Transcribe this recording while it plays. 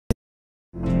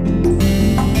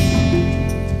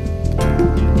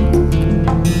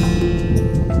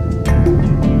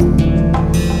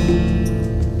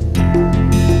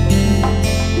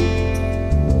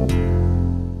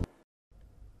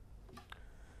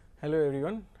Hello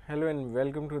everyone, hello and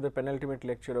welcome to the penultimate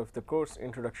lecture of the course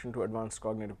Introduction to Advanced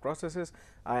Cognitive Processes.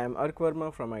 I am Ark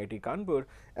Verma from IIT Kanpur,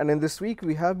 and in this week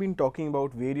we have been talking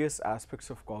about various aspects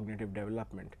of cognitive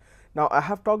development. Now I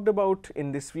have talked about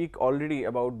in this week already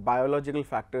about biological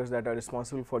factors that are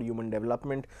responsible for human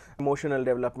development, emotional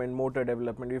development, motor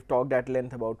development. We've talked at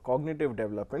length about cognitive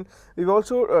development. We've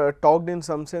also talked in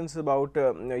some sense about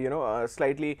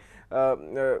slightly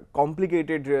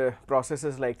complicated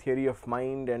processes like theory of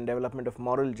mind and development of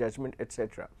moral judgment,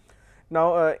 etc.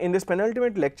 Now, in this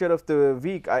penultimate lecture of the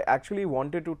week, I actually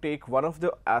wanted to take one of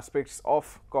the aspects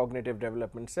of cognitive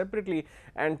development separately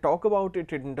and talk about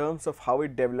it in terms of how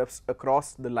it develops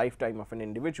across the lifetime of an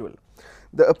individual.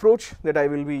 The approach that I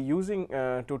will be using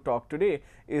to talk today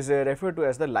is referred to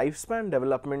as the lifespan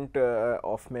development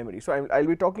of memory. So, I'll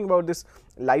be talking about this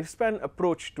lifespan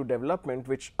approach to development,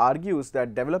 which argues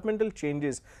that developmental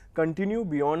changes continue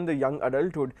beyond the young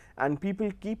adulthood and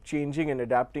people keep changing and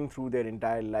adapting through their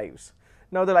entire lives.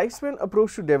 Now, the lifespan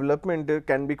approach to development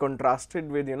can be contrasted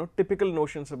with typical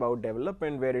notions about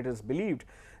development, where it is believed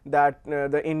that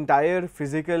the entire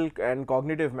physical and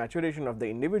cognitive maturation of the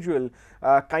individual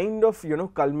kind of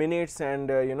culminates and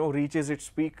reaches its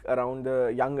peak around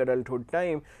the young adulthood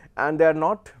time, and there are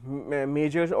not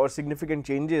major or significant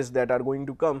changes that are going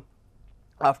to come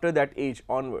after that age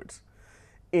onwards.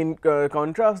 In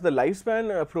contrast, the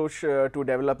lifespan approach to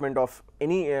development of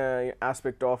any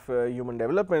aspect of human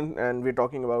development, and we are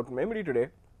talking about memory today,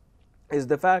 is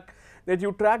the fact that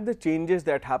you track the changes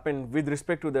that happen with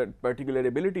respect to that particular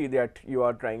ability that you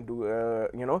are trying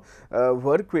to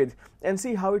work with, and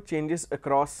see how it changes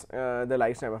across the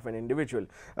lifetime of an individual.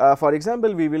 For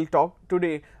example, we will talk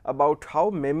today about how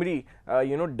memory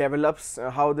develops,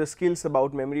 how the skills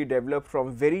about memory develop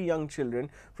from very young children,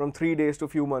 from 3 days to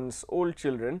few months old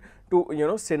children,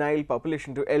 to senile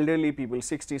population, to elderly people,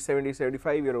 60, 70,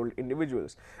 75-year-old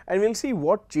individuals. And we will see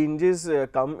what changes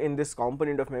come in this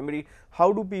component of memory,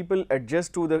 how do people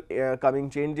adjust to the coming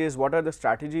changes, what are the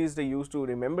strategies they use to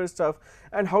remember stuff,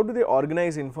 and how do they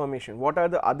organize information, what are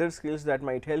the other skills that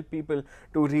might help people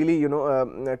to really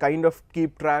kind of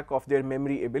keep track of their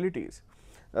memory abilities.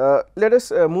 Let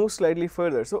us move slightly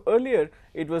further. So, earlier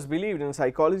it was believed, and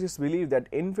psychologists believe, that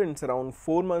infants around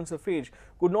 4 months of age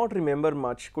could not remember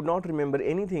much, could not remember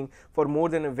anything for more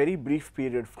than a very brief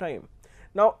period of time.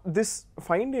 Now, this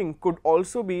finding could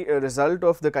also be a result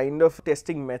of the kind of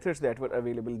testing methods that were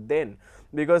available then,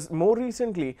 because more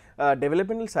recently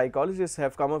developmental psychologists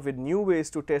have come up with new ways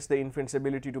to test the infant's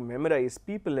ability to memorize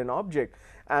people and object,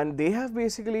 and they have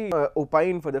basically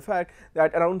opined for the fact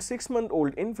that around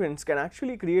 6-month-old infants can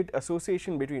actually create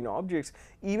association between objects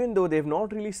even though they have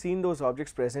not really seen those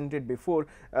objects presented before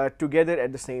together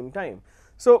at the same time.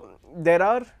 So, there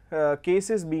are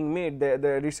cases being made,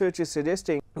 the research is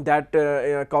suggesting that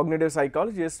cognitive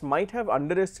psychologists might have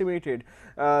underestimated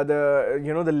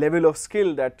the level of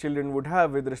skill that children would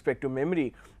have with respect to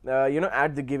memory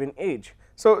at the given age.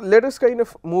 So, let us kind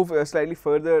of move slightly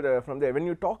further from there. When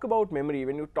you talk about memory,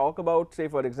 when you talk about, say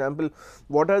for example,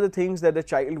 what are the things that the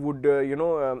child would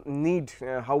need,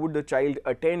 how would the child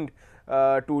attend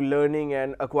to learning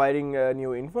and acquiring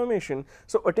new information.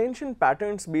 So, attention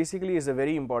patterns basically is a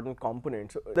very important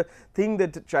component. So, the thing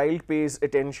that the child pays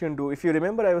attention to, if you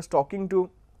remember, I was talking to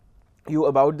you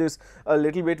about this a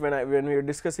little bit when we were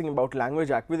discussing about language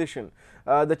acquisition.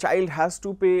 The child has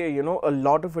to pay a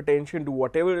lot of attention to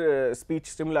whatever speech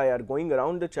stimuli are going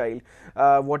around the child,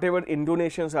 whatever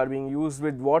intonations are being used,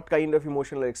 with what kind of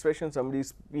emotional expression somebody is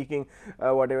speaking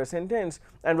whatever sentence,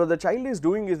 and what the child is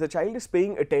doing is the child is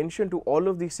paying attention to all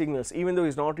of these signals, even though he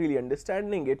is not really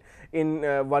understanding it in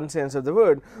one sense of the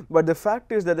word. But the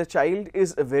fact is that the child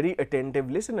is a very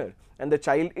attentive listener, and the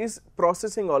child is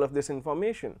processing all of this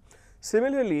information.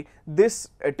 Similarly, this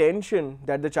attention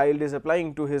that the child is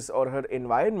applying to his or her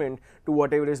environment, to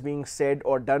whatever is being said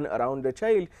or done around the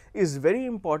child, is very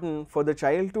important for the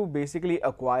child to basically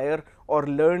acquire or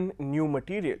learn new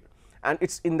material. And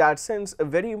it is in that sense a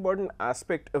very important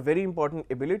aspect, a very important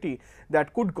ability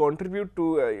that could contribute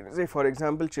to say for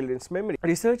example children's memory.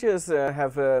 Researchers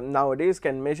have nowadays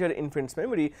can measure infants'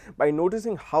 memory by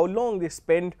noticing how long they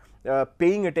spend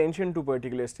paying attention to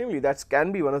particular stimuli. That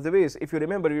can be one of the ways. If you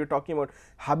remember, we were talking about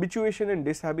habituation and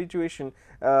dishabituation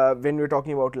when we were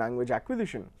talking about language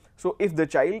acquisition. So, if the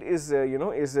child is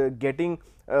getting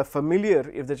familiar,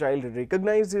 if the child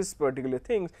recognizes particular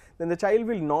things, then the child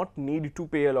will not need to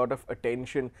pay a lot of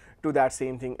attention to that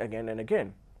same thing again and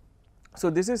again. So,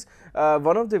 this is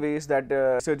one of the ways that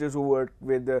researchers who work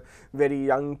with very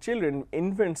young children,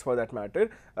 infants for that matter,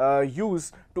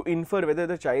 use to infer whether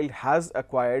the child has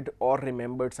acquired or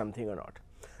remembered something or not.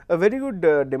 A very good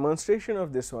demonstration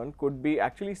of this one could be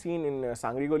actually seen in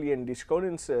Sangrigoli and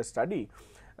Dishkonen's study,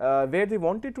 where they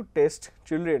wanted to test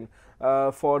children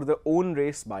for the own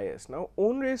race bias. Now,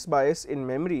 own race bias in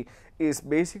memory is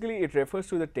basically, it refers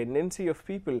to the tendency of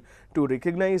people to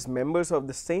recognize members of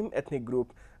the same ethnic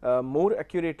group more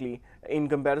accurately in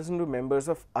comparison to members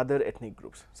of other ethnic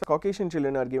groups. So, Caucasian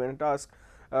children are given a task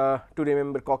to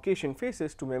remember Caucasian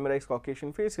faces, to memorize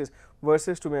Caucasian faces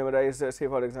versus to memorize say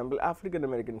for example African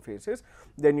American faces,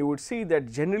 then you would see that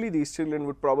generally these children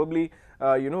would probably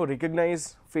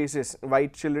recognize faces.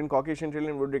 White children, Caucasian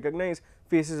children would recognize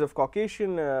faces of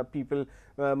Caucasian people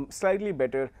slightly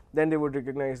better than they would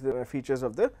recognize the features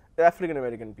of the African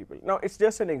American people. Now, it is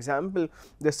just an example.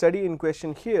 The study in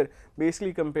question here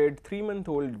basically compared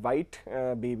 3-month-old white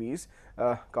babies,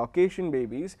 Caucasian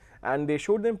babies, and they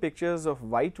showed them pictures of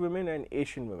white women and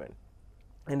Asian women.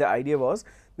 And the idea was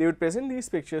they would present these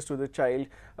pictures to the child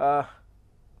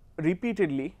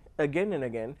repeatedly again and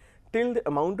again till the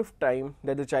amount of time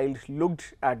that the child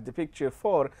looked at the picture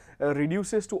for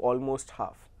reduces to almost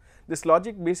half. This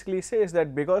logic basically says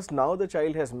that because now the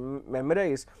child has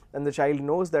memorized and the child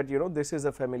knows that this is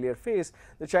a familiar face,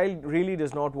 the child really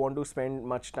does not want to spend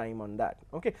much time on that.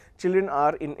 Okay, children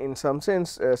are in some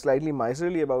sense slightly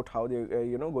miserly about how they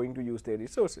going to use their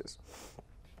resources.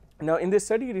 Now, in this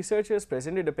study, researchers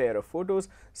presented a pair of photos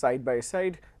side by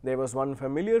side. There was one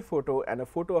familiar photo and a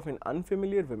photo of an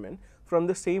unfamiliar woman from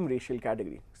the same racial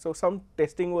category. So, some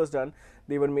testing was done,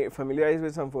 they were familiarized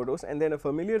with some photos, and then a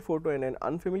familiar photo and an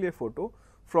unfamiliar photo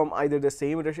from either the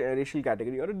same racial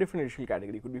category or a different racial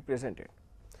category could be presented.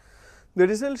 The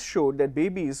results showed that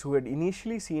babies who had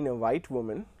initially seen a white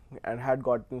woman and had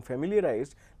gotten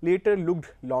familiarized later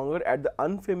looked longer at the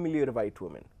unfamiliar white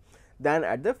woman than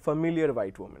at the familiar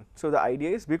white woman. So, the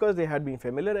idea is because they had been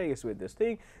familiarized with this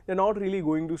thing, they are not really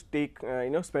going to take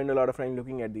spend a lot of time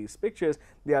looking at these pictures,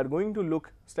 they are going to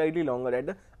look slightly longer at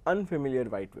the unfamiliar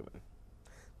white women.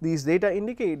 These data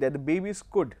indicate that the babies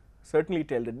could certainly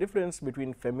tell the difference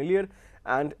between familiar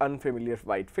and unfamiliar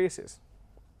white faces.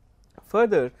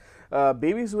 Further,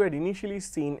 babies who had initially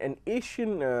seen an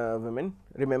Asian woman,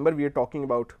 remember we are talking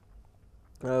about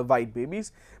white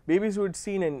babies, babies who had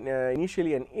seen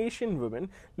initially an Asian woman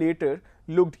later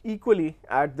looked equally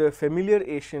at the familiar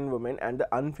Asian woman and the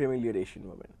unfamiliar Asian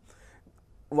woman.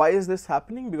 Why is this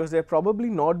happening? Because they are probably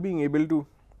not being able to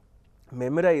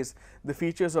memorize the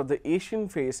features of the Asian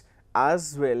face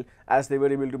as well as they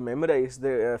were able to memorize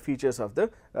the features of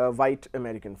the white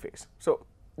American face. So,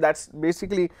 that is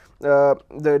basically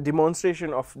the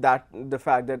demonstration of that, the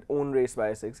fact that own race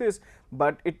bias exists,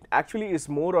 but it actually is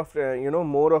more of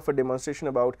more of a demonstration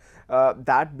about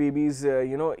that babies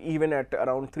even at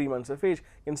around 3 months of age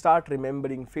can start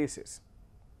remembering faces.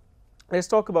 Let us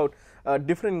talk about a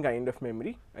different kind of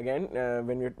memory again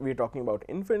when we are talking about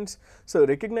infants. So,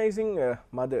 recognizing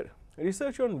mother.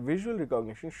 Research on visual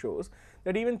recognition shows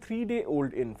that even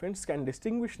 3-day-old infants can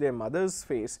distinguish their mother's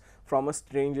face from a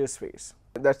stranger's face.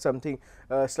 That is something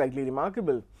slightly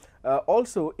remarkable.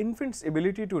 Also, infants'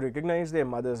 ability to recognize their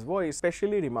mother's voice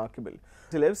especially remarkable.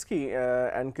 Zalewski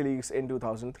and colleagues in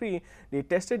 2003, they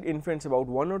tested infants about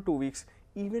 1 or 2 weeks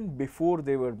even before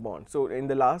they were born. So, in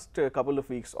the last couple of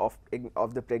weeks of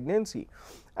the pregnancy,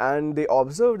 and they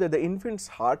observed that the infant's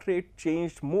heart rate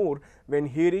changed more when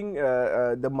hearing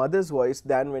the mother's voice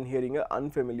than when hearing an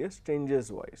unfamiliar stranger's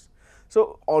voice.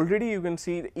 So, already you can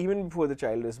see that even before the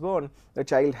child is born, the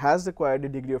child has acquired a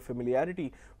degree of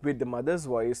familiarity with the mother's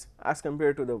voice as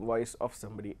compared to the voice of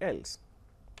somebody else.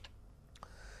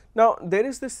 Now, there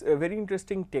is this very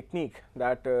interesting technique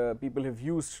that people have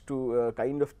used to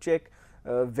kind of check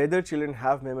whether children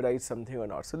have memorized something or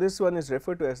not. So, this one is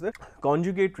referred to as the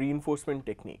conjugate reinforcement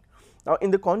technique. Now,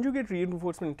 in the conjugate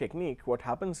reinforcement technique, what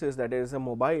happens is that there is a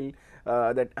mobile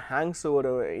that hangs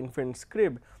over an infant's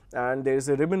crib, and there is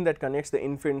a ribbon that connects the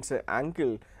infant's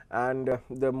ankle and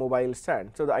the mobile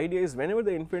stand. So, the idea is whenever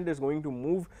the infant is going to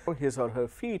move his or her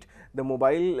feet, the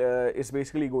mobile is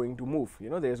basically going to move,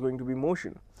 there is going to be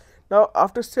motion. Now,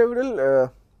 after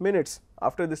several minutes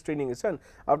after this training is done,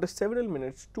 after several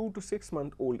minutes 2 to 6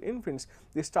 month old infants,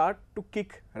 they start to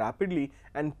kick rapidly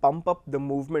and pump up the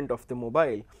movement of the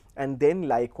mobile and then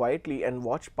lie quietly and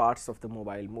watch parts of the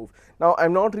mobile move. Now, I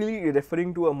am not really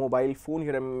referring to a mobile phone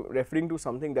here, I am referring to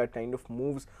something that kind of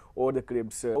moves over the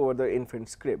cribs, over the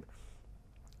infant's crib.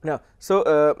 Now, so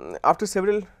after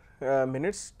several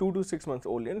minutes, 2 to 6 months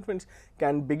old infants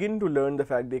can begin to learn the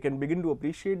fact, they can begin to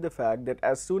appreciate the fact that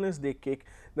as soon as they kick,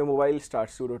 the mobile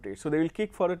starts to rotate. So, they will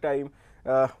kick for a time,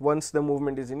 once the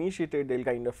movement is initiated, they will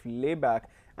kind of lay back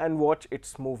and watch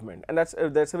its movement, and that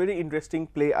is a very interesting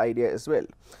play idea as well.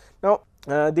 Now,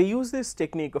 they use this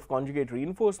technique of conjugate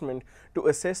reinforcement to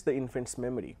assess the infant's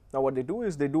memory. Now, what they do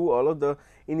is they do all of the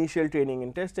initial training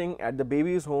and testing at the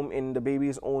baby's home in the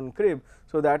baby's own crib,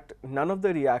 so that none of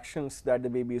the reactions that the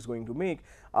baby is going to make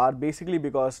are basically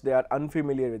because they are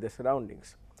unfamiliar with the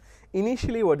surroundings.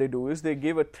 Initially, what they do is they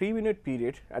give a 3-minute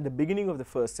period at the beginning of the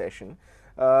first session.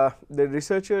 The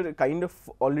researcher kind of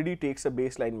already takes a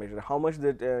baseline measure, how much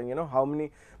that how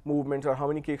many movements or how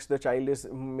many kicks the child is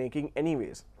making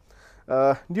anyways.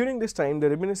 During this time, the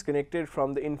ribbon is connected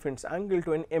from the infant's ankle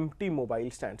to an empty mobile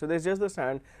stand. So, there is just the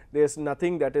stand, there is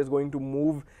nothing that is going to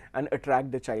move and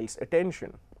attract the child's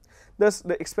attention. Thus,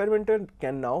 the experimenter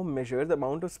can now measure the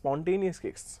amount of spontaneous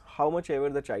kicks, how much ever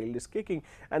the child is kicking,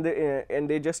 and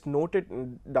they just note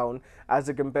it down as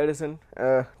a comparison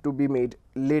to be made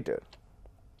later.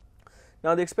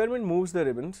 Now, the experiment moves the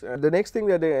ribbons. The next thing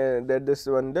that that this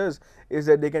one does is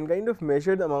that they can kind of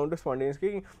measure the amount of spontaneous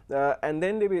kicking, and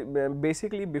then they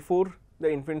basically, before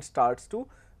the infant starts to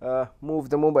move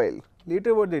the mobile.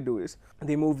 Later, what they do is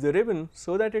they move the ribbon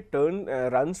so that it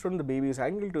runs from the baby's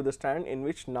ankle to the stand in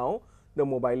which now the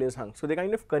mobile is hung. So, they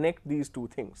kind of connect these two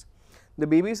things. The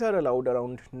babies are allowed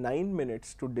around 9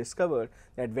 minutes to discover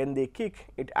that when they kick,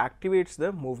 it activates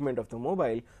the movement of the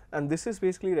mobile, and this is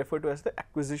basically referred to as the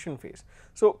acquisition phase.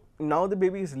 So, now the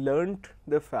babies learnt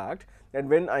the fact that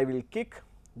when I will kick,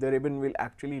 the ribbon will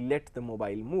actually let the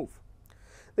mobile move.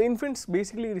 The infants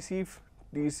basically receive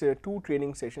these 2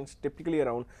 training sessions, typically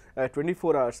around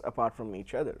 24 hours apart from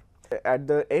each other. At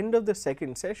the end of the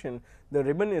second session, the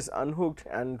ribbon is unhooked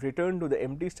and returned to the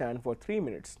empty stand for 3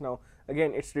 minutes. Now,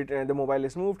 again the mobile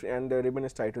is moved and the ribbon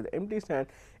is tied to the empty stand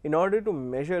in order to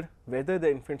measure whether the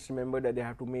infants remember that they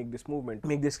have to make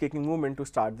this kicking movement to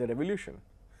start the revolution.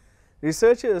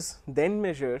 Researchers then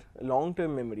measure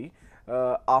long-term memory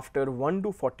after 1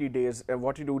 to 40 days,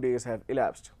 42 days have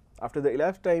elapsed. After the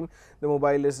elapsed time, the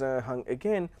mobile is hung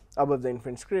again above the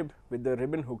infant's crib with the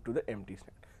ribbon hooked to the empty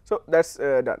stand. So, that is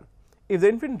done. If the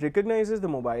infant recognizes the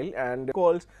mobile and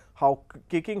recalls how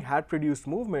kicking had produced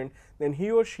movement, then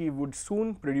he or she would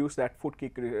soon produce that foot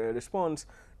kick response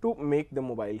to make the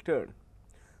mobile turn.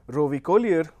 Rovi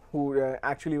Collier, who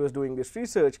actually was doing this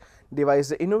research,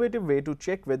 devised an innovative way to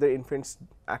check whether infants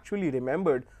actually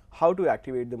remembered how to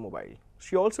activate the mobile.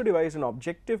 She also devised an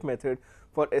objective method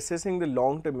for assessing the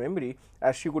long-term memory,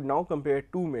 as she could now compare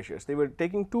 2 measures. They were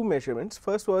taking 2 measurements.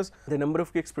 First was the number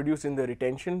of kicks produced in the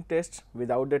retention tests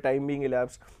without the time being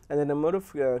elapsed, and the number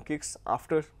of kicks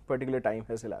after particular time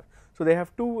has elapsed. So, they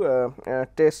have 2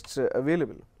 tests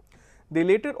available. They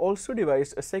later also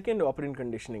devised a second operant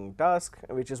conditioning task,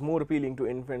 which is more appealing to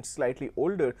infants slightly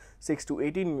older, 6 to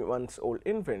 18 months old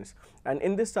infants. And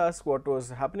in this task, what was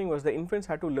happening was the infants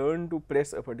had to learn to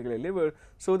press a particular lever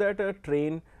so that a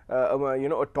train,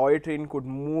 a toy train could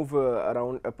move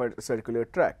around a circular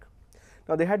track.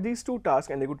 Now, they had these 2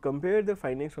 tasks and they could compare the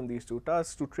findings from these 2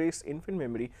 tasks to trace infant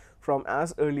memory from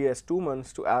as early as 2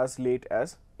 months to as late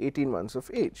as 18 months of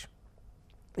age.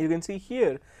 You can see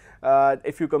here,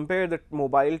 if you compare the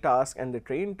mobile task and the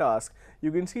train task,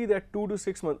 you can see that 2 to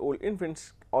 6 month old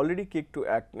infants already kick to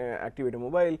activate a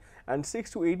mobile, and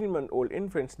 6 to 18 month old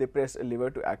infants, they press a lever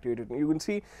to activate it. And you can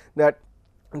see that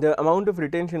the amount of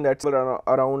retention that is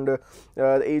around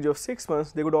the age of 6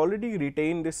 months, they could already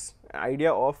retain this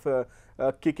idea of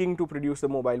kicking to produce the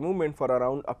mobile movement for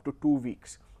around up to 2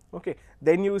 weeks. Okay.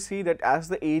 Then you see that as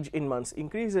the age in months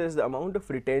increases, the amount of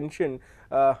retention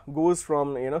goes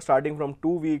from starting from 2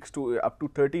 weeks to up to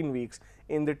 13 weeks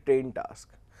in the train task.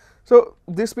 So,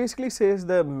 this basically says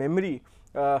the memory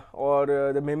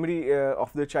the memory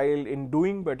of the child in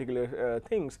doing particular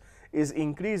things is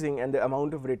increasing, and the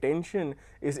amount of retention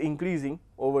is increasing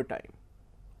over time,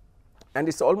 and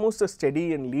it is almost a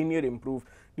steady and linear improve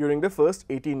during the first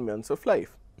 18 months of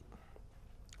life.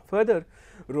 Further,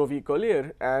 Rovi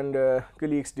Collier and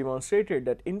colleagues demonstrated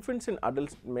that infants and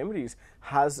adult memories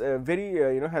has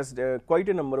quite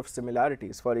a number of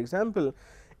similarities. For example,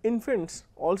 infants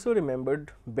also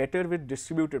remembered better with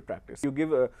distributed practice. You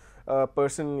give a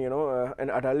person, an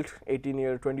adult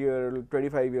 18-year, 20-year,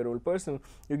 25-year-old person,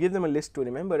 you give them a list to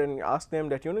remember and ask them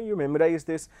that you memorize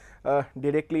this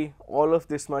directly, all of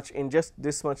this much in just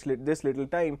this little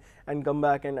time, and come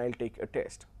back and I will take a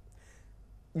test.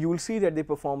 You will see that they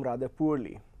perform rather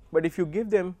poorly. But if you give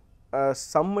them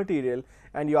some material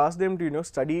and you ask them to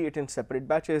study it in separate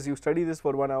batches, you study this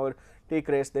for 1 hour, take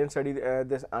rest, then study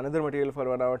this another material for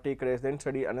 1 hour, take rest, then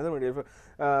study another material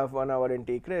for 1 hour and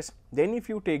take rest. Then if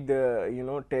you take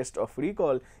the test of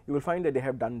recall, you will find that they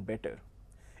have done better.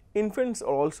 Infants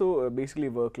also basically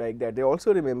work like that. They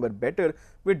also remember better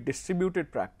with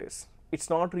distributed practice. it's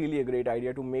not really a great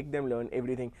idea to make them learn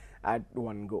everything at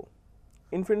one go.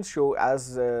 Infants show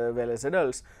as well as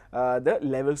adults the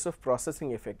levels of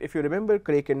processing effect. If you remember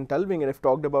Craik and Tulving, and I've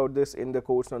talked about this in the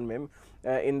course on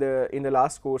in the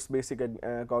last course, basic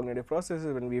cognitive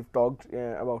processes, when we've talked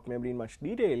about memory in much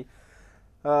detail,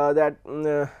 that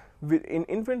in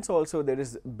infants also there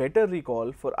is better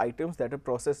recall for items that are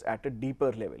processed at a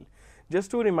deeper level. Just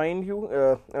to remind you,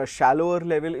 a shallower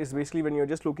level is basically when you are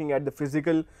just looking at the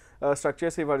physical structure,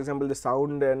 say for example the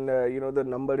sound and the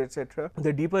number, etc.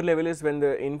 The deeper level is when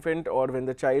the infant or when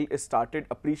the child is started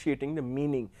appreciating the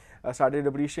meaning, started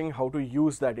appreciating how to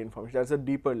use that information. That's a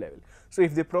deeper level. So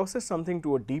if they process something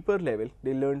to a deeper level,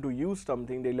 they learn to use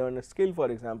something, they learn a skill, for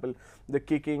example the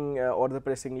kicking or the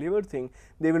pressing lever thing,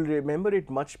 they will remember it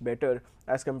much better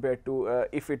as compared to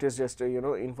if it is just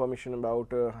information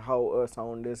about how a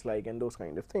sound is like and those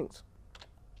kind of things.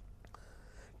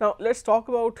 Now let us talk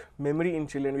about memory in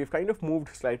children. We've kind of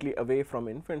moved slightly away from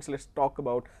infants. Let's talk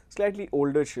about slightly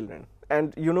older children.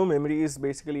 And memory is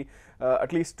basically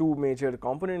at least two major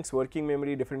components: working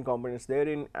memory, different components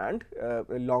therein, and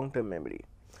long term memory.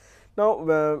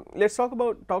 Now let's talk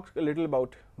a little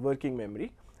about working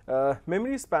memory.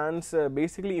 Memory spans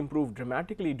basically improve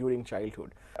dramatically during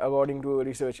childhood. According to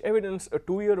research evidence, a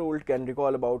 2-year-old can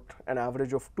recall about an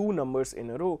average of 2 numbers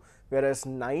in a row, whereas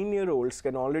 9-year-olds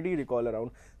can already recall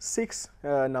around 6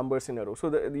 numbers in a row.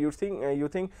 So you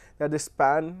think that the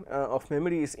span of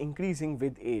memory is increasing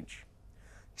with age.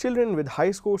 Children with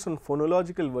high scores on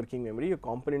phonological working memory, a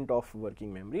component of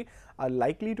working memory, are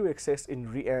likely to excel in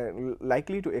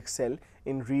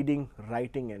reading,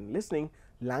 writing and listening,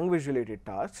 language related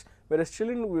tasks, whereas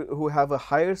children who have a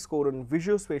higher score on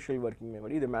visuospatial working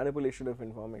memory, the manipulation of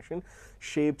information,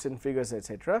 shapes and figures,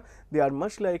 etc., they are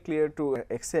much likelier to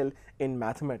excel in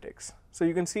mathematics. So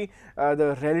you can see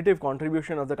the relative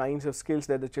contribution of the kinds of skills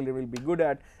that the children will be good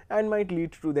at and might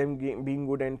lead to them being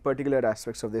good in particular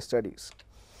aspects of their studies.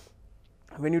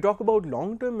 When you talk about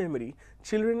long term memory,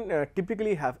 children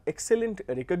typically have excellent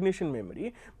recognition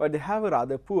memory, but they have a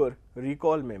rather poor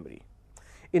recall memory.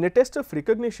 In a test of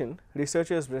recognition,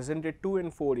 researchers presented 2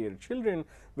 and 4-year children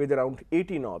with around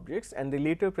 18 objects, and they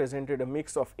later presented a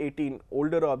mix of 18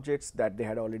 older objects that they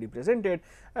had already presented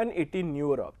and 18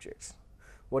 newer objects.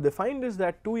 What they find is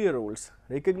that 2-year-olds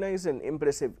recognize an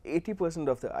impressive 80%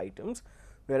 of the items,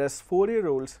 whereas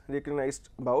 4-year-olds recognized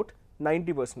about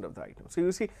 90% of the items. So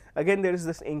you see, again there is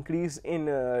this increase in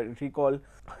recall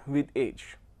with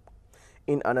age.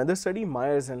 In another study,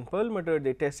 Myers and Perlmutter,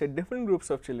 they tested different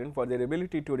groups of children for their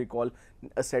ability to recall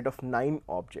a set of 9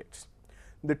 objects.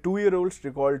 The 2-year-olds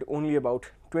recalled only about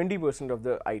 20% of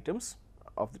the items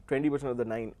of the 20% of the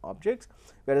 9 objects,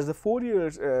 whereas the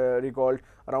 4-year-olds recalled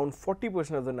around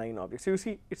 40% of the 9 objects. So you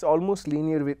see, it's almost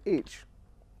linear with age.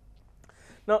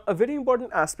 Now, a very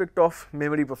important aspect of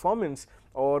memory performance,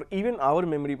 or even our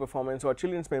memory performance or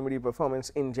children's memory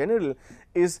performance in general,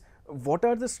 is what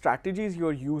are the strategies you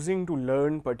are using to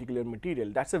learn particular material.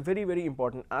 That is a very, very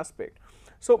important aspect.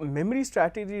 So, memory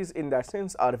strategies in that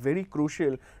sense are very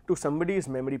crucial to somebody's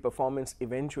memory performance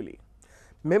eventually.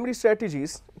 Memory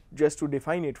strategies, just to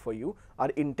define it for you, are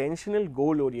intentional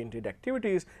goal oriented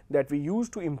activities that we use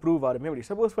to improve our memory.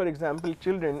 Suppose for example,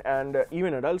 children and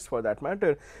even adults for that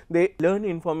matter, they learn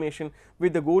information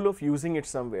with the goal of using it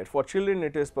somewhere. For children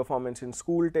it is performance in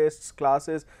school tests,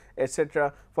 classes,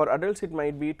 etc. For adults it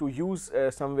might be to use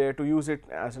somewhere, to use it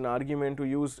as an argument, to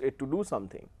use it to do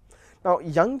something. Now,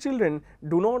 young children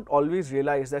do not always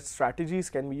realize that strategies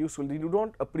can be useful. They do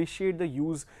not appreciate the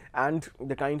use and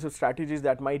the kinds of strategies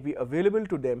that might be available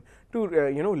to them to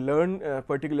learn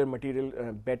particular material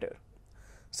better.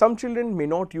 Some children may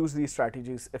not use these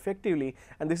strategies effectively,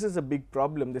 and this is a big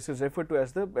problem. This is referred to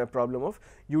as the problem of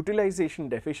utilization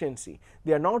deficiency.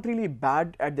 They are not really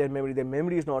bad at their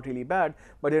memory is not really bad,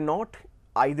 but they are not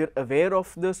either aware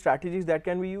of the strategies that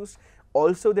can be used.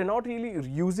 Also, they are not really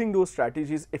using those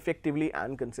strategies effectively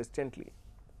and consistently.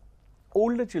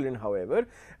 Older children, however,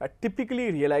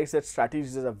 typically realize that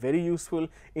strategies are very useful.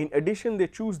 In addition, they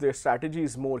choose their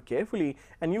strategies more carefully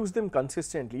and use them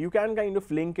consistently. You can kind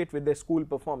of link it with their school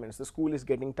performance. The school is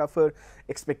getting tougher,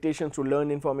 expectations to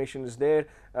learn information is there,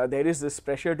 there is this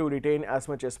pressure to retain as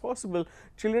much as possible.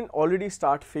 Children already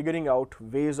start figuring out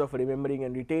ways of remembering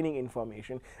and retaining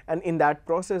information, and in that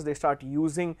process they start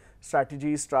using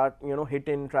strategies, start hit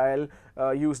and trial,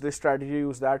 use this strategy,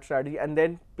 use that strategy, and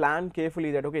then plan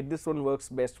carefully that okay, this one works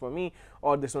best for me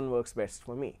or this one works best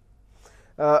for me.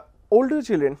 Older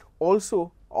children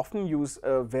also often use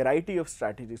a variety of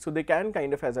strategies. So, they can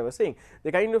kind of, as I was saying,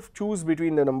 they kind of choose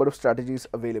between the number of strategies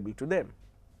available to them.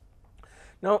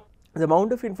 Now, The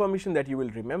amount of information that you will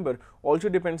remember also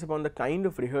depends upon the kind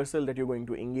of rehearsal that you are going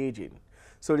to engage in.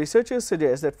 So, researchers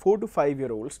suggest that 4 to 5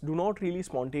 year olds do not really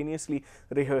spontaneously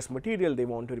rehearse material they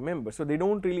want to remember. So, they do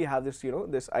not really have this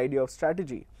this idea of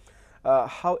strategy.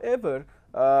 However,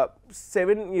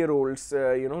 7-year-olds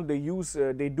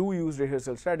they do use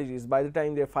rehearsal strategies. By the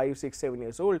time they are 5, 6, 7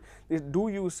 years old, they do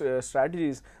use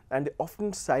strategies, and they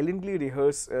often silently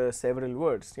rehearse several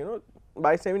words.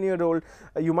 By 7-year-old,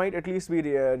 you might at least be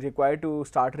required to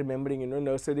start remembering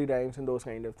nursery rhymes and those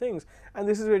kind of things, and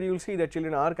this is where you will see that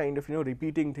children are kind of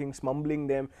repeating things, mumbling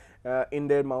them in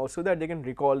their mouth so that they can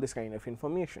recall this kind of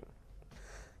information.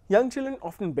 Young children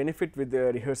often benefit with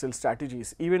the rehearsal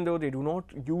strategies. Even though they do not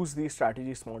use these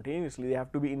strategies spontaneously, they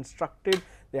have to be instructed,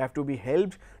 they have to be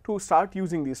helped to start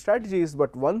using these strategies,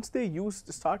 but once they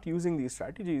start using these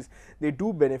strategies, they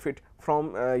do benefit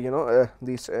from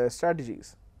these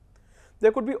strategies.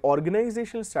 There could be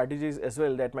organizational strategies as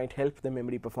well that might help the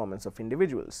memory performance of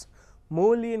individuals.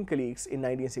 Morley and colleagues in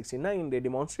 1969, they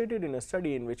demonstrated in a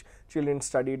study in which children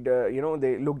studied,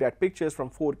 they looked at pictures from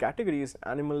 4 categories: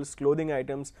 animals, clothing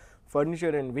items, furniture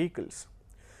and vehicles.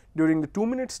 During the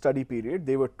 2-minute study period,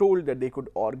 they were told that they could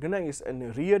organize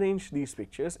and rearrange these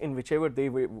pictures in whichever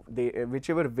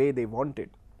way they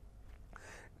wanted.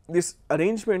 This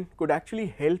arrangement could actually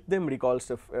help them recall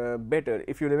stuff better.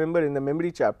 If you remember, in the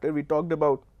memory chapter, we talked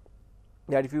about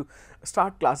that if you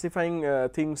start classifying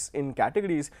things in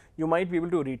categories, you might be able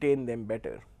to retain them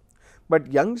better.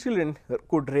 But young children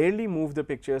could rarely move the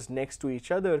pictures next to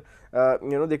each other.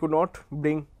 They could not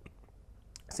bring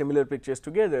similar pictures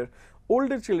together.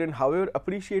 Older children, however,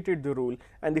 appreciated the rule,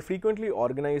 and they frequently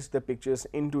organized the pictures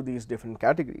into these different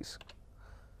categories.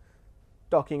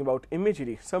 Talking about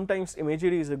imagery, sometimes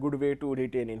imagery is a good way to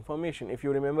retain information. If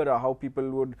you remember how people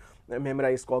would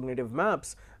memorize cognitive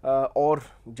maps, or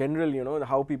general,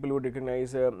 how people would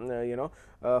recognize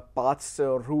paths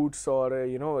or routes or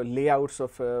layouts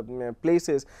of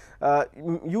places,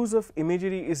 use of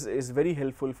imagery is very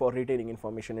helpful for retaining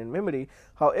information in memory.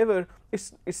 However,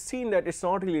 it's seen that it's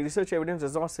not really, research evidence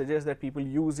does not suggest that people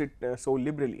use it so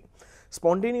liberally.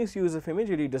 Spontaneous use of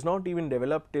imagery does not even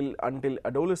develop until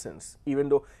adolescence, even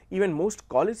though even most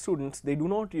college students, they do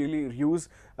not really use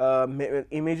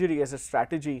imagery as a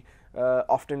strategy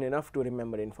often enough to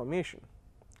remember information.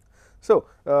 So,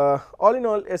 all in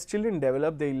all, as children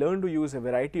develop, they learn to use a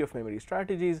variety of memory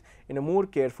strategies in a more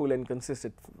careful and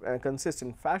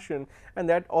consistent fashion, and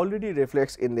that already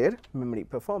reflects in their memory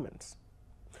performance.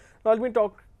 Now, let me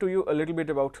talk to you a little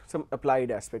bit about some applied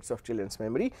aspects of children's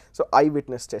memory. So,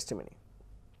 eyewitness testimony.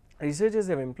 Researchers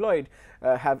have implied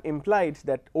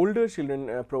that older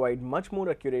children provide much more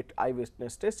accurate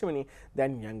eyewitness testimony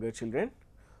than younger children.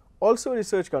 Also,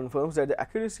 research confirms that the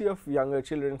accuracy of younger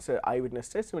children's eyewitness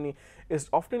testimony is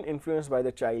often influenced by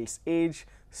the child's age,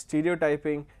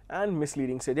 stereotyping and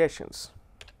misleading suggestions.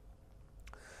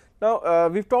 Now,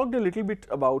 we have talked a little bit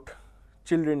about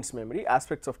children's memory,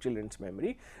 aspects of children's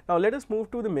memory. Now, let us move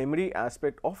to the memory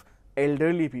aspect of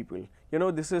elderly people.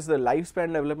 This is the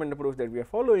lifespan development approach that we are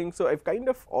following. So, I have kind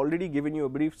of already given you a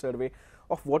brief survey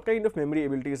of what kind of memory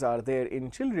abilities are there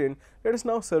in children. Let us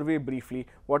now survey briefly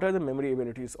what are the memory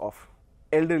abilities of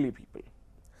elderly people.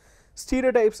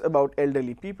 Stereotypes about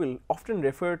elderly people often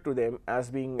refer to them as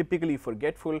being typically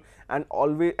forgetful and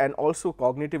also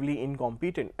cognitively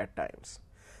incompetent at times.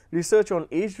 Research on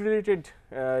age-related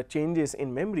changes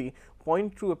in memory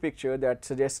point to a picture that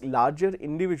suggests larger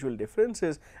individual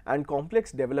differences and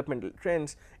complex developmental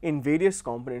trends in various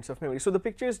components of memory. So, the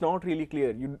picture is not really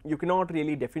clear. You cannot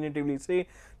really definitively say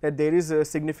that there is a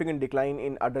significant decline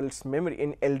in adults' memory,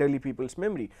 in elderly people's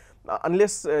memory,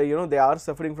 unless they are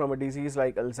suffering from a disease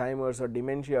like Alzheimer's or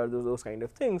dementia or those kind of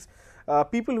things.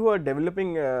 People who are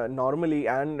developing normally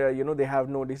and they have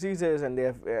no diseases and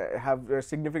they have a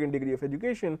significant degree of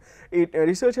education,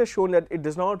 research has shown that it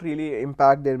does not really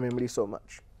impact their memory so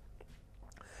much.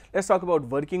 Let us talk about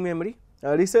working memory.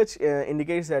 Research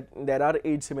indicates that there are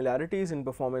age similarities in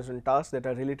performance on tasks that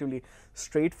are relatively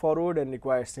straightforward and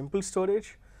require simple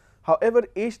storage. However,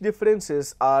 age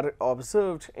differences are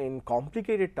observed in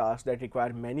complicated tasks that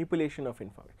require manipulation of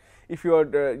information. If you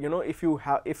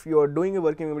are if you are doing a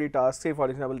working memory task, say for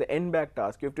example the NBAC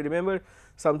task, you have to remember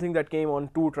something that came on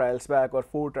 2 trials back or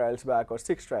 4 trials back or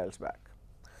 6 trials back.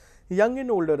 Young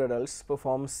and older adults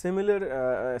perform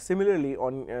similarly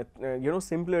on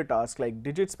simpler tasks like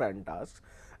digit span tasks,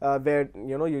 where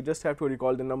you just have to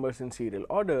recall the numbers in serial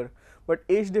order, but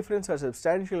age difference are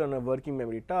substantial on a working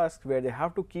memory task where they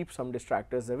have to keep some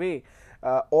distractors away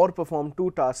or perform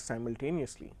 2 tasks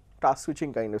simultaneously, task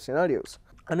switching kind of scenarios.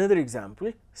 Another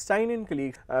example, Stein and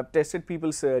colleagues tested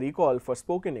people's recall for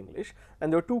spoken English,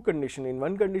 and there were two conditions. In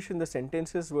one condition, the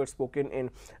sentences were spoken in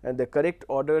the correct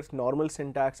order, normal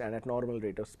syntax, and at normal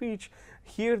rate of speech.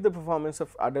 Here, the performance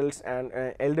of adults and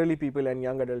elderly people and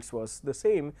young adults was the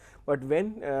same, but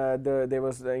when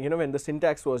when the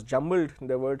syntax was jumbled,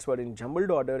 the words were in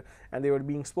jumbled order, and they were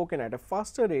being spoken at a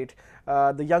faster rate,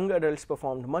 the young adults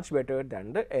performed much better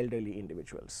than the elderly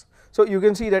individuals. So you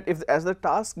can see that if as the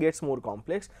task gets more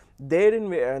complex,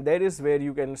 there is where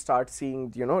you can start seeing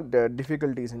the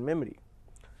difficulties in memory.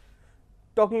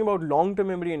 Talking about long term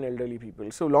memory in elderly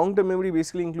people. So long term memory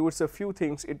basically includes a few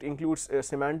things. It includes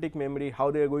semantic memory,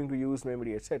 how they are going to use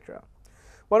memory, etc.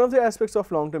 One of the aspects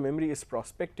of long term memory is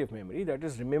prospective memory, that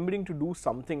is remembering to do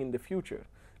something in the future.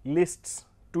 Lists,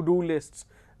 to do lists,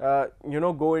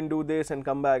 go and do this and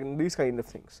come back, and these kind of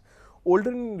things.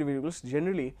 Older individuals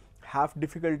generally have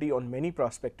difficulty on many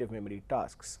prospective memory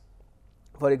tasks.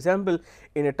 For example,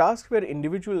 in a task where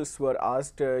individuals were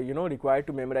asked, required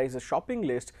to memorize a shopping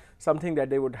list, something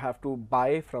that they would have to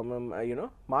buy from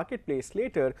marketplace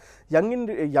later,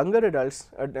 younger adults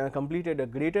completed a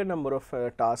greater number of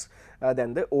tasks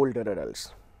than the older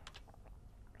adults.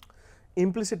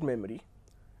 Implicit memory.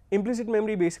 Implicit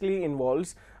memory basically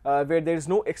involves where there is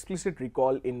no explicit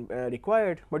recall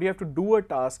required, but you have to do a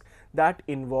task that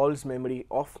involves memory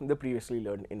of the previously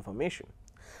learned information.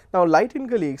 Now, Light and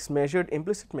colleagues measured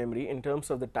implicit memory in terms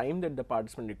of the time that the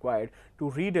participant required to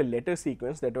read a letter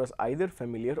sequence that was either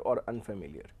familiar or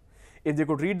unfamiliar. If they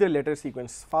could read the letter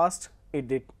sequence fast, it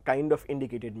did kind of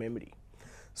indicated memory.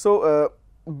 So,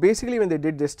 basically when they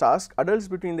did this task, adults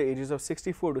between the ages of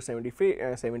 64 to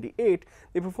 78,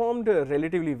 they performed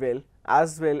relatively well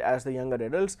as the younger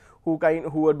adults who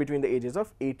were between the ages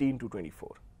of 18 to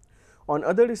 24. On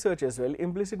other research as well,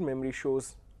 implicit memory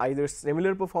shows either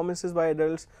similar performances by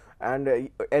adults and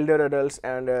elder adults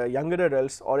and younger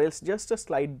adults, or else just a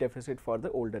slight deficit for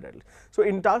the older adults. So,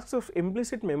 in tasks of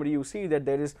implicit memory, you see that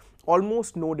there is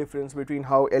almost no difference between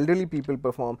how elderly people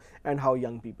perform and how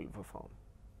young people perform.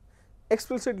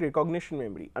 Explicit recognition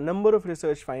memory. A number of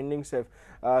research findings have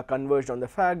converged on the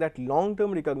fact that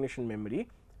long-term recognition memory,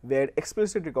 where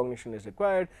explicit recognition is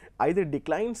required, either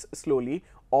declines slowly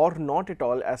or not at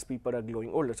all as people are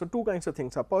growing older. So, two kinds of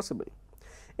things are possible.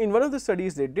 In one of the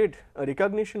studies they did, a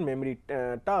recognition memory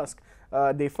task,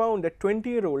 they found that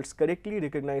 20-year-olds correctly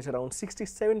recognize around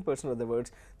 67% of the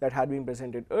words that had been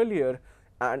presented earlier,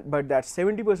 but that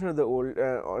 70% of the old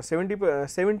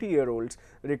 70-year-olds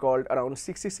recalled around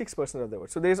 66% of the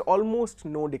words. So, there is almost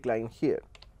no decline here.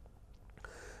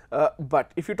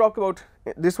 But if you talk about,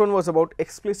 this one was about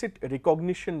explicit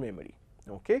recognition memory.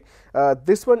 Okay,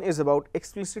 this one is about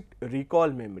explicit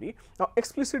recall memory. Now,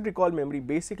 explicit recall memory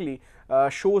basically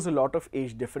shows a lot of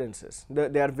age differences.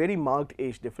 There are very marked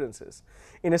age differences.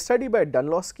 In a study by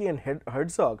Dunlosky and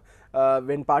Herzog,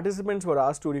 when participants were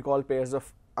asked to recall pairs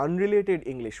of unrelated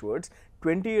English words,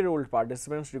 20-year-old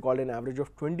participants recalled an average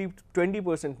of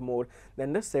 20% more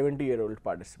than the 70-year-old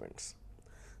participants.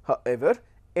 However,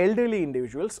 elderly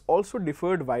individuals also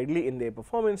differed widely in their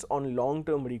performance on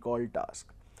long-term recall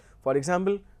tasks. For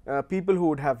example, people who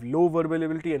would have low verbal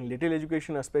ability and little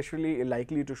education are especially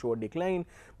likely to show a decline,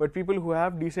 but people who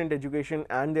have decent education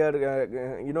and they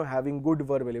are having good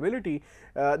verbal ability,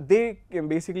 they can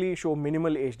basically show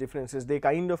minimal age differences. They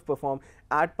kind of perform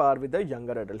at par with the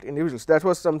younger adult individuals. That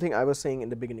was something I was saying in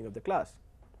the beginning of the class.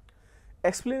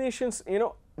 Explanations,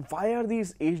 why are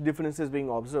these age differences being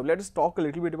observed? Let us talk a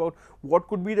little bit about what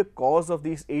could be the cause of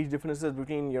these age differences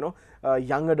between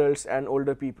young adults and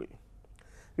older people.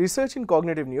 Research in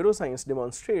cognitive neuroscience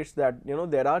demonstrates that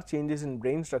there are changes in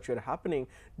brain structure happening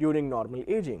during normal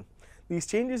aging. These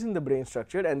changes in the brain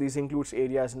structure, and these includes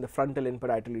areas in the frontal and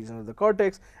parietal regions of the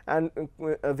cortex and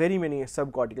very many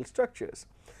subcortical structures.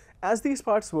 As these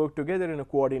parts work together in a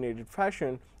coordinated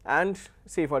fashion, and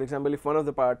say for example, if one of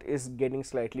the part is getting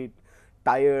slightly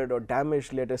tired or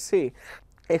damaged, let us say,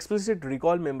 explicit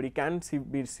recall memory can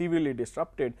be severely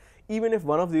disrupted even if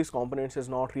one of these components is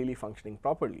not really functioning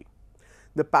properly.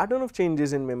 The pattern of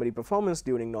changes in memory performance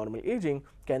during normal aging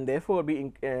can therefore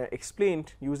be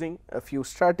explained using a few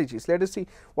strategies. Let us see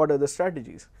what are the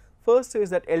strategies. First is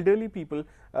that elderly people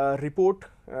report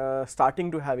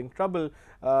starting to having trouble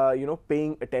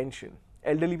paying attention.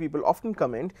 Elderly people often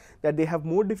comment that they have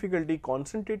more difficulty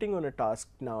concentrating on a task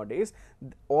nowadays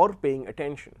or paying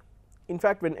attention. In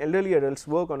fact, when elderly adults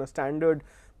work on a standard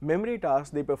memory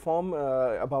task, they perform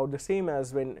about the same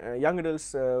as when young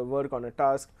adults work on a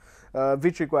task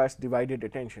which requires divided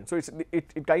attention. So,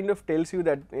 it kind of tells you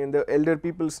that in the elder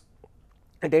people's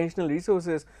attentional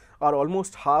resources are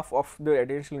almost half of the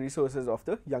attentional resources of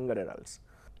the younger adults.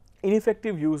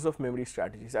 ineffective use of memory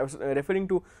strategies. I was referring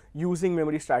to using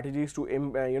memory strategies to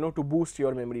to boost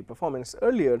your memory performance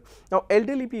earlier. Now,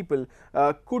 elderly people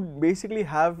could basically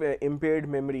have impaired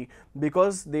memory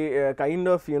because they kind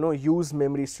of use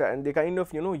memory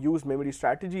use memory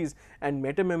strategies and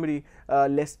meta memory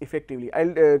less effectively.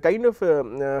 I'll kind of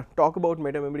talk about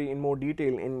meta memory in more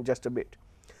detail in just a bit.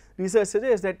 Research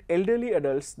suggests that elderly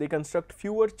adults, they construct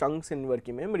fewer chunks in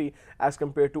working memory as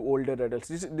compared to older adults.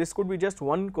 This could be just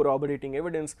one corroborating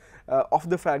evidence of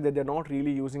the fact that they are not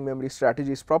really using memory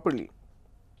strategies properly.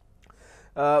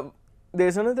 There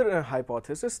is another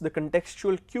hypothesis, the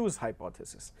contextual cues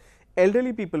hypothesis.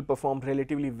 Elderly people perform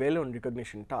relatively well on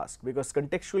recognition tasks because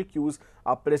contextual cues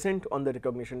are present on the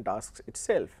recognition tasks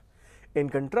itself. In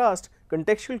contrast,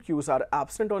 contextual cues are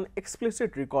absent on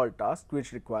explicit recall tasks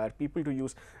which require people to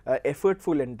use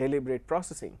effortful and deliberate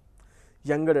processing.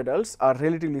 Younger adults are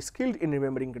relatively skilled in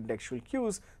remembering contextual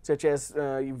cues such as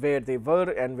where they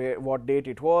were and what date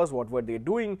it was, what were they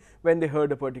doing when they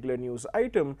heard a particular news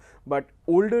item, but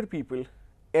older people,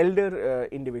 elder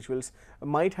individuals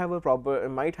might have a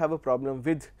problem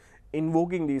with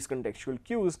invoking these contextual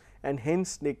cues, and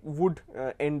hence they would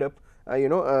end up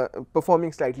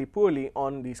performing slightly poorly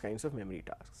on these kinds of memory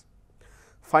tasks.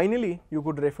 Finally, you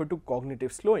could refer to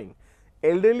cognitive slowing.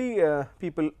 Elderly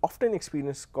people often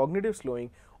experience cognitive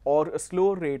slowing or a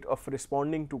slower rate of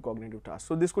responding to cognitive tasks.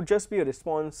 So, this could just be a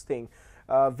response thing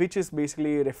which is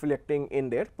basically reflecting in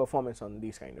their performance on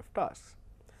these kind of tasks.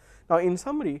 Now, in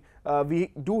summary,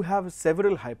 we do have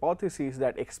several hypotheses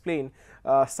that explain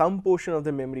some portion of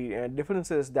the memory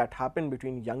differences that happen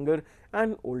between younger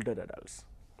and older adults.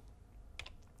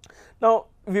 Now,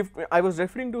 I was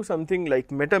referring to something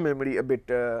like meta memory a bit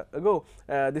ago.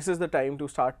 This is the time to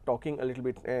start talking a little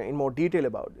bit in more detail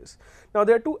about this. Now,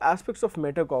 there are two aspects of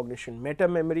metacognition, meta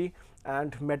memory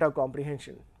and meta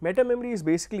comprehension. Meta memory is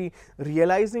basically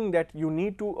realizing that you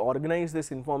need to organize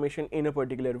this information in a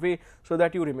particular way so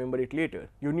that you remember it later.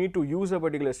 You need to use a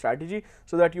particular strategy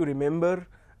so that you remember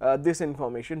this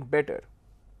information better.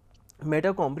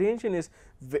 Meta comprehension is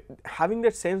having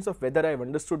that sense of whether I have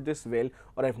understood this well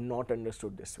or I have not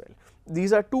understood this well.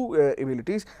 These are two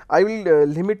abilities. I will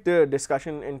limit the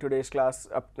discussion in today's class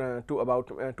up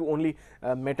to only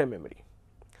meta memory.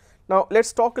 Now, let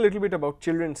us talk a little bit about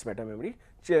children's meta memory.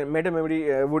 Meta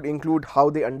memory would include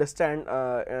how they understand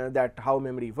that how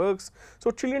memory works. So,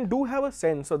 children do have a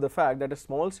sense of the fact that a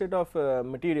small set of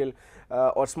material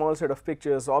or small set of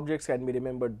pictures, objects can be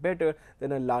remembered better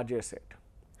than a larger set.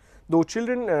 Though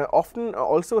children often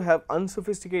also have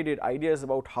unsophisticated ideas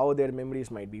about how their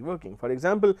memories might be working. For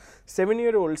example,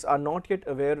 7-year-olds are not yet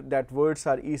aware that words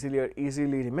are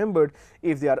easily remembered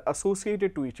if they are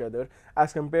associated to each other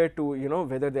as compared to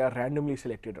whether they are randomly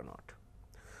selected or not.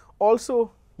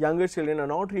 Also, younger children are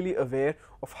not really aware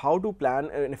of how to plan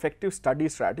an effective study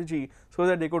strategy so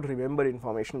that they could remember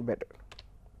information better.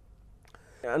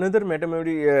 Another meta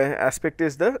memory aspect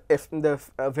is the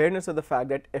awareness of the fact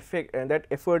that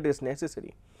effort is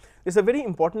necessary. This is a very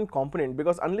important component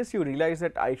because unless you realize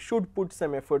that I should put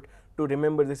some effort to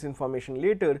remember this information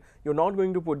later, you are not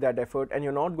going to put that effort and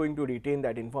you are not going to retain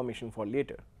that information for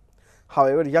later.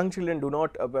 However, young children do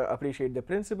not appreciate the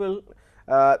principle.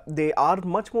 They are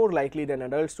much more likely than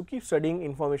adults to keep studying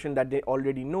information that they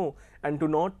already know and to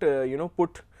not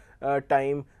put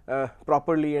time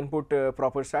properly and put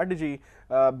proper strategy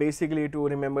basically to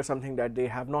remember something that they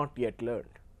have not yet learned.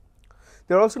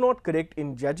 They are also not correct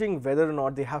in judging whether or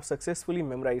not they have successfully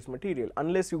memorized material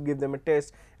unless you give them a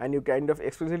test and you kind of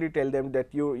explicitly tell them that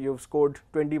you've scored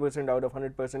 20% out of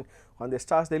 100% on this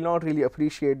task. They will not really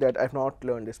appreciate that I have not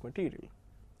learned this material.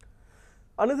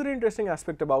 Another interesting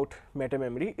aspect about meta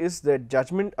memory is the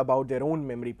judgment about their own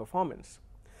memory performance.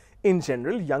 In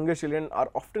general, younger children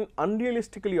are often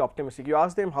unrealistically optimistic. You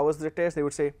ask them how was the test, they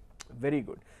would say very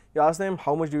good. You ask them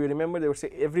how much do you remember, they would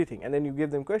say everything, and then you give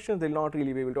them questions, they will not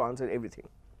really be able to answer everything.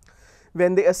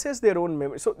 When they assess their own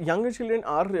memory, so younger children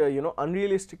are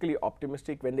unrealistically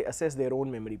optimistic when they assess their own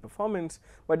memory performance,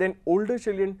 but then older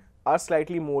children are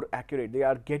slightly more accurate. They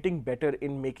are getting better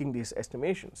in making these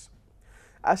estimations.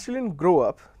 As children grow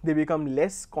up, they become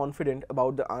less confident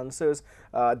about the answers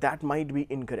that might be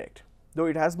incorrect. Though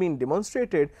it has been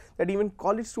demonstrated that even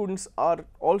college students are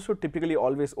also typically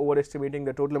always overestimating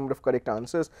the total number of correct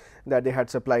answers that they had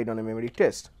supplied on a memory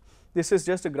test. This is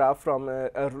just a graph from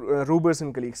a Rubers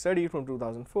and colleagues study from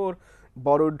 2004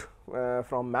 borrowed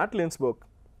from Matlin's book,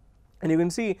 and you can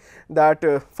see that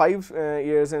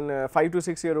 5 to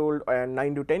 6 year old and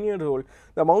 9 to 10 year old,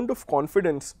 the amount of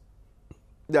confidence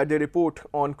that they report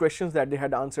on questions that they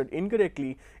had answered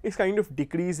incorrectly is kind of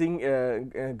decreasing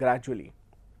gradually.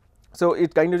 So,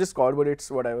 it kind of just corroborates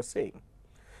what I was saying.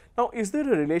 Now, is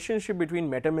there a relationship between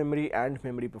meta memory and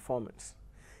memory performance?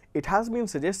 It has been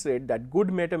suggested that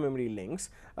good meta memory links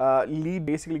lead,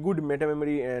 basically good meta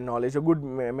memory knowledge or good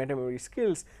meta memory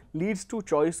skills leads to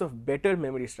choice of better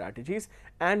memory strategies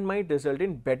and might result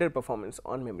in better performance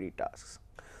on memory tasks.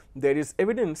 There is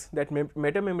evidence that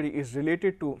meta memory is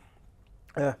related to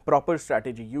proper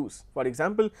strategy use. For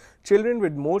example, children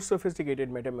with more sophisticated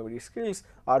meta memory skills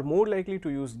are more likely to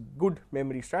use good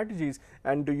memory strategies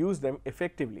and to use them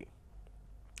effectively.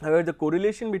 However, the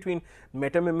correlation between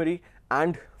meta memory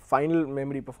and final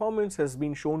memory performance has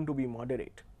been shown to be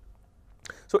moderate.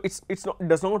 So,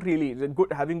 does not really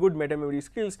having good meta memory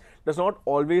skills does not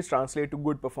always translate to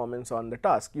good performance on the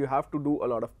task. You have to do a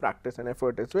lot of practice and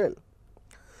effort as well.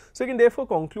 So, you can therefore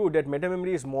conclude that meta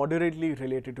memory is moderately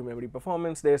related to memory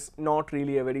performance. There is not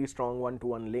really a very strong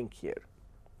one-to-one link here.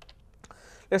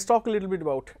 Let us talk a little bit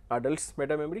about adults'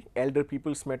 meta memory, elder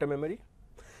people's meta memory.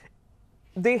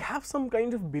 They have some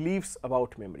kind of beliefs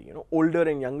about memory, older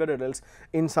and younger adults,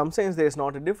 in some sense there is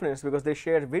not a difference because they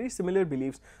share very similar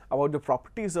beliefs about the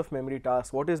properties of memory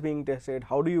tasks, what is being tested,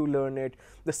 how do you learn it,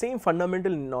 the same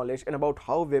fundamental knowledge and about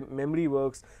how memory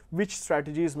works, which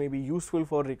strategies may be useful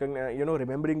for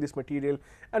remembering this material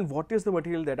and what is the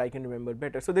material that I can remember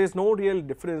better. So, there is no real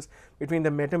difference between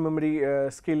the meta memory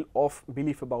skill of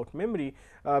belief about memory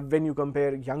when you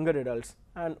compare younger adults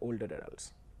and older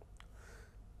adults.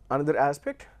 Another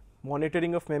aspect,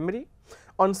 monitoring of memory.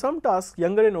 On some tasks,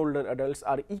 younger and older adults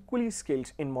are equally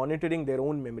skilled in monitoring their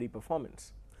own memory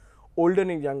performance. Older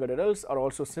and younger adults are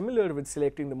also similar with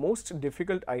selecting the most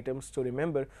difficult items to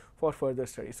remember for further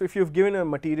study. So, if you have given a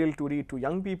material to read to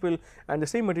young people and the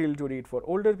same material to read for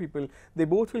older people, they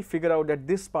both will figure out that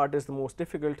this part is the most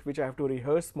difficult, which I have to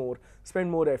rehearse more, spend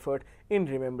more effort in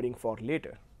remembering for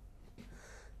later.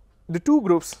 The two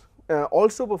groups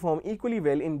also perform equally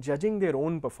well in judging their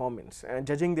own performance and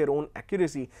judging their own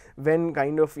accuracy when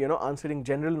kind of answering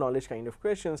general knowledge kind of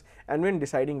questions and when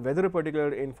deciding whether a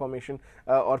particular information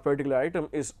or particular item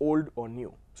is old or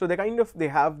new. So, they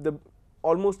have the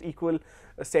almost equal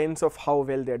sense of how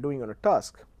well they are doing on a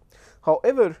task.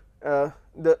 However,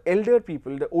 the elder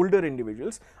people, the older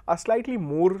individuals are slightly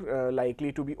more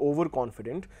likely to be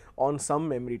overconfident on some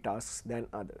memory tasks than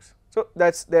others. So,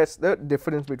 that is the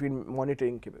difference between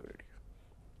monitoring capabilities.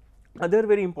 Other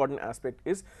very important aspect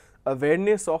is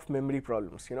awareness of memory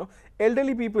problems.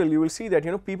 Elderly people, you will see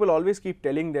that people always keep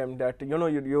telling them that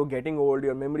you're getting old,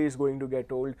 your memory is going to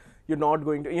get old, you're not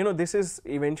going to, this is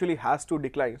eventually has to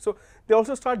decline. So, they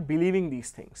also start believing these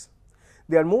things.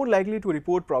 They are more likely to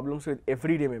report problems with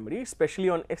everyday memory, especially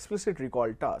on explicit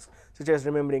recall tasks such as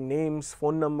remembering names,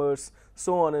 phone numbers,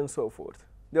 so on and so forth.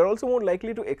 They are also more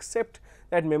likely to accept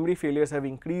that memory failures have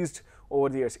increased over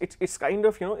the years. It's kind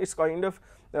of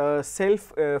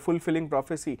self-fulfilling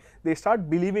prophecy. They start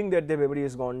believing that their memory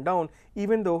has gone down,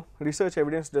 even though research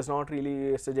evidence does not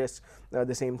really suggest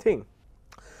the same thing.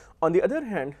 On the other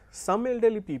hand, some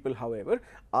elderly people, however,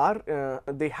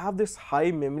 they have this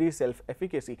high memory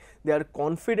self-efficacy. They are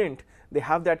confident, they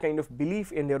have that kind of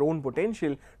belief in their own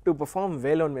potential to perform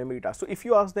well on memory tasks. So, if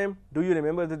you ask them, do you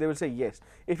remember that, they will say yes.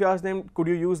 If you ask them, could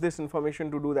you use this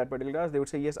information to do that particular task, they would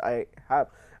say yes, I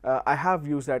have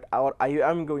used that, or I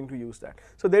am going to use that.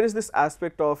 So, there is this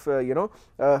aspect of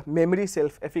memory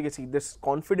self-efficacy, this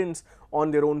confidence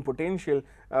on their own potential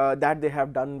that they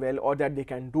have done well or that they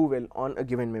can do well on a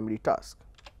given memory task.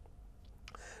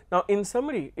 Now, in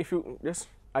summary, if you just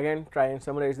again try and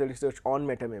summarize the research on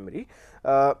meta memory,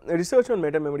 research on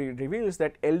meta memory reveals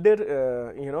that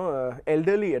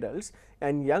elderly adults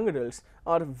and young adults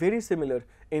are very similar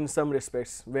in some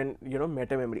respects when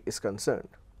meta memory is concerned.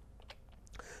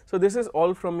 So, this is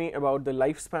all from me about the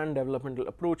lifespan developmental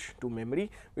approach to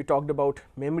memory. We talked about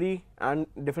memory and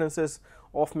differences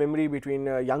of memory between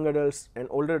young adults and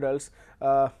older adults,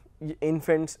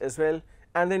 infants as well,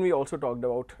 and then we also talked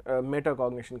about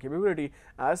metacognition capability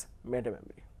as meta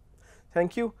memory.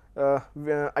 Thank you.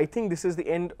 I think this is the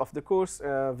end of the course.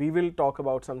 We will talk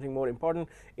about something more important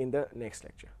in the next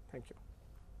lecture. Thank you.